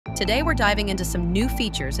Today we're diving into some new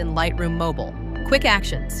features in Lightroom Mobile. Quick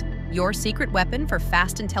Actions, your secret weapon for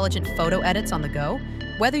fast, intelligent photo edits on the go.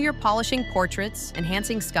 Whether you're polishing portraits,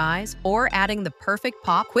 enhancing skies, or adding the perfect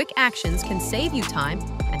pop, Quick Actions can save you time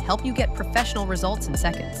and help you get professional results in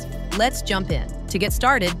seconds. Let's jump in. To get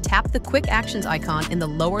started, tap the Quick Actions icon in the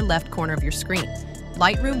lower left corner of your screen.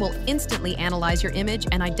 Lightroom will instantly analyze your image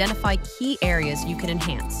and identify key areas you can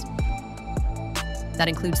enhance. That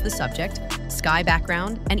includes the subject, sky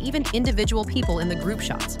background, and even individual people in the group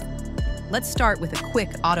shots. Let's start with a quick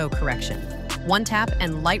auto correction. One tap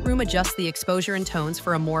and Lightroom adjusts the exposure and tones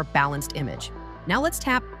for a more balanced image. Now let's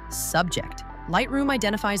tap Subject. Lightroom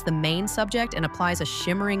identifies the main subject and applies a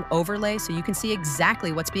shimmering overlay so you can see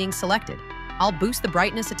exactly what's being selected. I'll boost the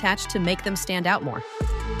brightness attached to make them stand out more.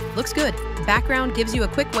 Looks good. Background gives you a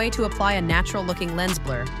quick way to apply a natural-looking lens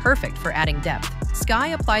blur, perfect for adding depth. Sky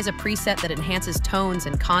applies a preset that enhances tones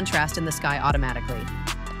and contrast in the sky automatically.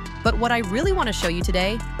 But what I really want to show you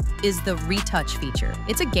today is the Retouch feature.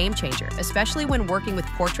 It's a game changer, especially when working with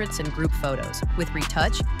portraits and group photos. With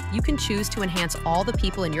Retouch, you can choose to enhance all the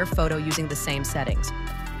people in your photo using the same settings,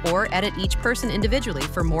 or edit each person individually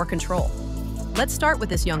for more control. Let's start with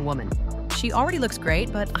this young woman. She already looks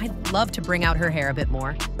great, but I'd love to bring out her hair a bit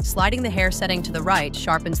more. Sliding the hair setting to the right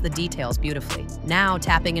sharpens the details beautifully. Now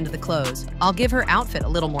tapping into the clothes, I'll give her outfit a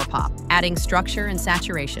little more pop, adding structure and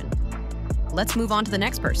saturation. Let's move on to the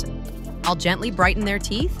next person. I'll gently brighten their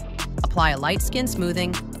teeth, apply a light skin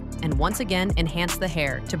smoothing, and once again enhance the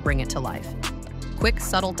hair to bring it to life. Quick,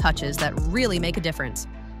 subtle touches that really make a difference.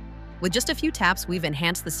 With just a few taps, we've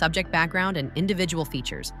enhanced the subject background and individual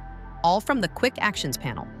features, all from the Quick Actions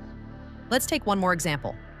panel. Let's take one more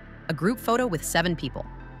example. A group photo with 7 people.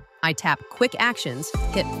 I tap Quick Actions,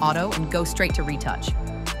 hit Auto, and go straight to Retouch.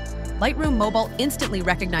 Lightroom Mobile instantly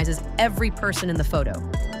recognizes every person in the photo.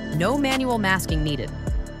 No manual masking needed.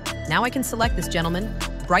 Now I can select this gentleman,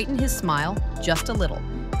 brighten his smile just a little,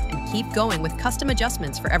 and keep going with custom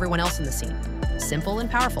adjustments for everyone else in the scene. Simple and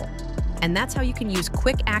powerful. And that's how you can use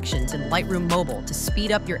Quick Actions in Lightroom Mobile to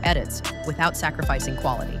speed up your edits without sacrificing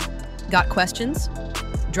quality. Got questions?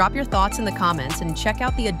 Drop your thoughts in the comments and check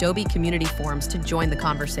out the Adobe Community forums to join the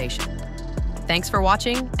conversation. Thanks for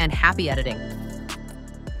watching and happy editing.